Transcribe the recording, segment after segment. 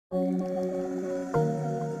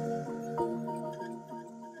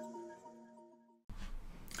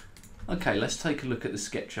Okay, let's take a look at the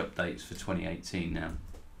sketch updates for 2018 now.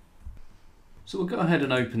 So we'll go ahead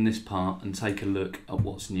and open this part and take a look at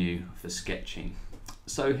what's new for sketching.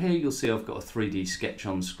 So here you'll see I've got a 3D sketch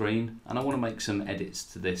on screen, and I want to make some edits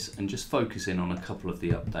to this and just focus in on a couple of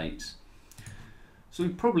the updates. So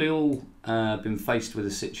we've probably all been faced with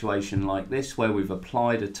a situation like this where we've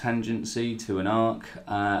applied a tangency to an arc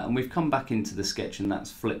and we've come back into the sketch and that's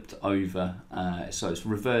flipped over, so it's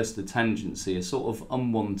reversed the tangency, a sort of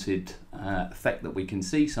unwanted effect that we can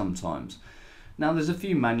see sometimes. Now there's a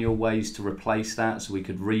few manual ways to replace that, so we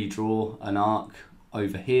could redraw an arc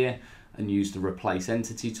over here and use the replace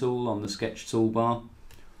entity tool on the sketch toolbar.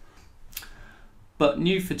 But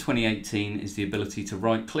new for 2018 is the ability to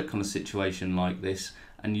right click on a situation like this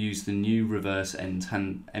and use the new reverse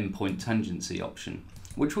endpoint tangency option,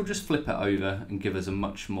 which will just flip it over and give us a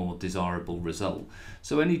much more desirable result.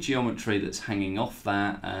 So any geometry that's hanging off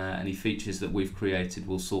that, any features that we've created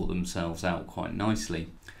will sort themselves out quite nicely.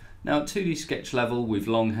 Now at 2D sketch level, we've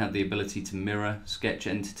long had the ability to mirror sketch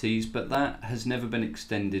entities, but that has never been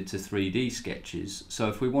extended to 3D sketches. So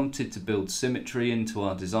if we wanted to build symmetry into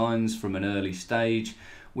our designs from an early stage,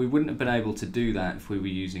 we wouldn't have been able to do that if we were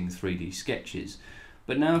using 3D sketches.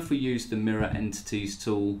 But now if we use the mirror entities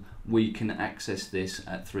tool, we can access this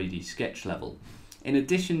at 3D sketch level. In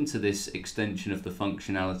addition to this extension of the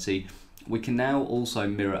functionality, we can now also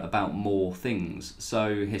mirror about more things.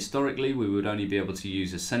 So historically we would only be able to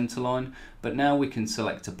use a center line, but now we can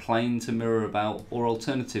select a plane to mirror about, or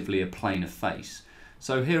alternatively a plane of face.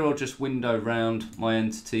 So here I'll just window round my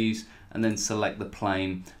entities and then select the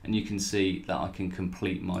plane, and you can see that I can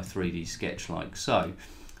complete my 3D sketch like so.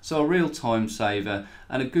 So a real time saver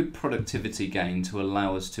and a good productivity gain to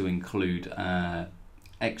allow us to include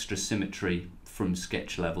extra symmetry from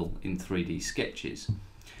sketch level in 3D sketches.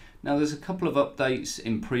 Now there's a couple of updates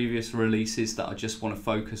in previous releases that I just want to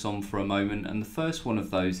focus on for a moment, and the first one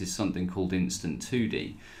of those is something called Instant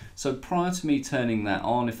 2D. So prior to me turning that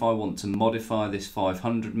on, if I want to modify this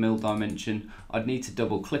 500mm dimension, I'd need to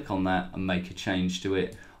double click on that and make a change to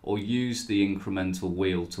it, or use the incremental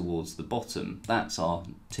wheel towards the bottom. That's our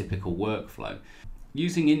typical workflow.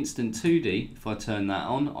 Using Instant 2D, if I turn that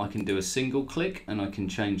on, I can do a single click and I can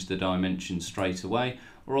change the dimension straight away.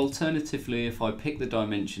 Or alternatively, if I pick the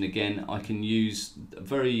dimension again, I can use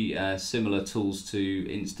very similar tools to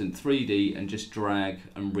Instant 3D and just drag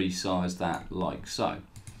and resize that like so,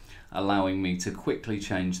 allowing me to quickly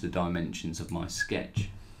change the dimensions of my sketch.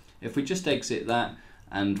 If we just exit that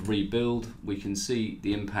and rebuild, we can see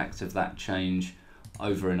the impact of that change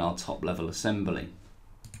over in our top level assembly.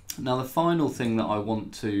 Now the final thing that I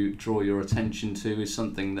want to draw your attention to is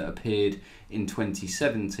something that appeared in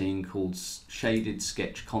 2017 called shaded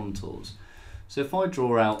sketch contours. So if I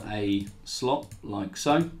draw out a slot like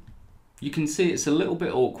so, you can see it's a little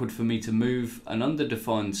bit awkward for me to move an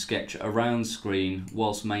underdefined sketch around screen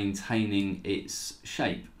whilst maintaining its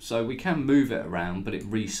shape. So we can move it around, but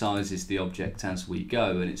it resizes the object as we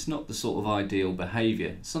go, and it's not the sort of ideal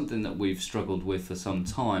behavior. It's something that we've struggled with for some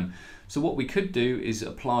time. So what we could do is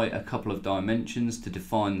apply a couple of dimensions to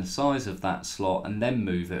define the size of that slot and then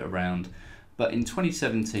move it around. But in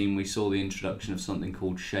 2017 we saw the introduction of something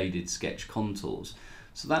called shaded sketch contours.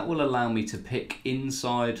 So that will allow me to pick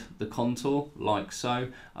inside the contour like so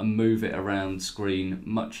and move it around screen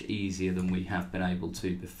much easier than we have been able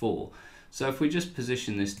to before. So if we just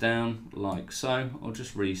position this down like so, I'll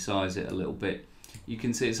just resize it a little bit. You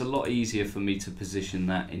can see it's a lot easier for me to position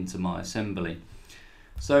that into my assembly.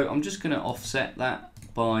 So I'm just going to offset that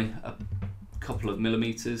by a couple of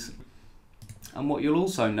millimeters. And what you'll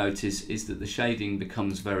also notice is that the shading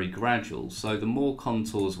becomes very gradual. So the more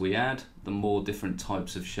contours we add, the more different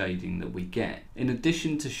types of shading that we get. In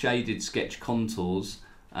addition to shaded sketch contours,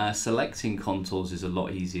 selecting contours is a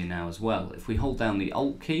lot easier now as well. If we hold down the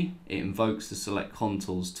Alt key, it invokes the Select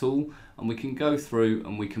Contours tool, and we can go through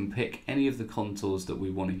and we can pick any of the contours that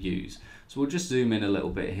we want to use. So we'll just zoom in a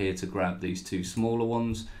little bit here to grab these two smaller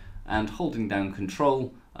ones, and holding down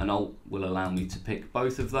Control and Alt will allow me to pick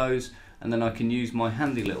both of those, and then I can use my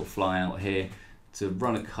handy little flyout here to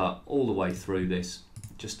run a cut all the way through this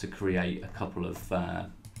just to create a couple of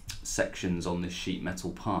sections on this sheet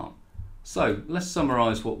metal part. So let's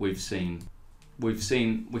summarize what we've seen. We've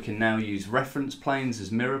seen we can now use reference planes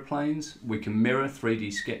as mirror planes. We can mirror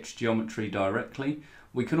 3D sketch geometry directly.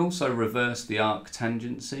 We can also reverse the arc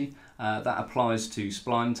tangency. That applies to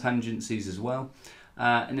spline tangencies as well.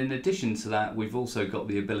 And in addition to that, we've also got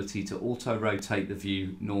the ability to auto-rotate the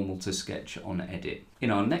view normal to sketch on edit.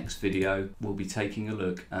 In our next video, we'll be taking a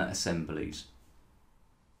look at assemblies.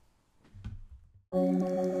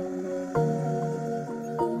 you.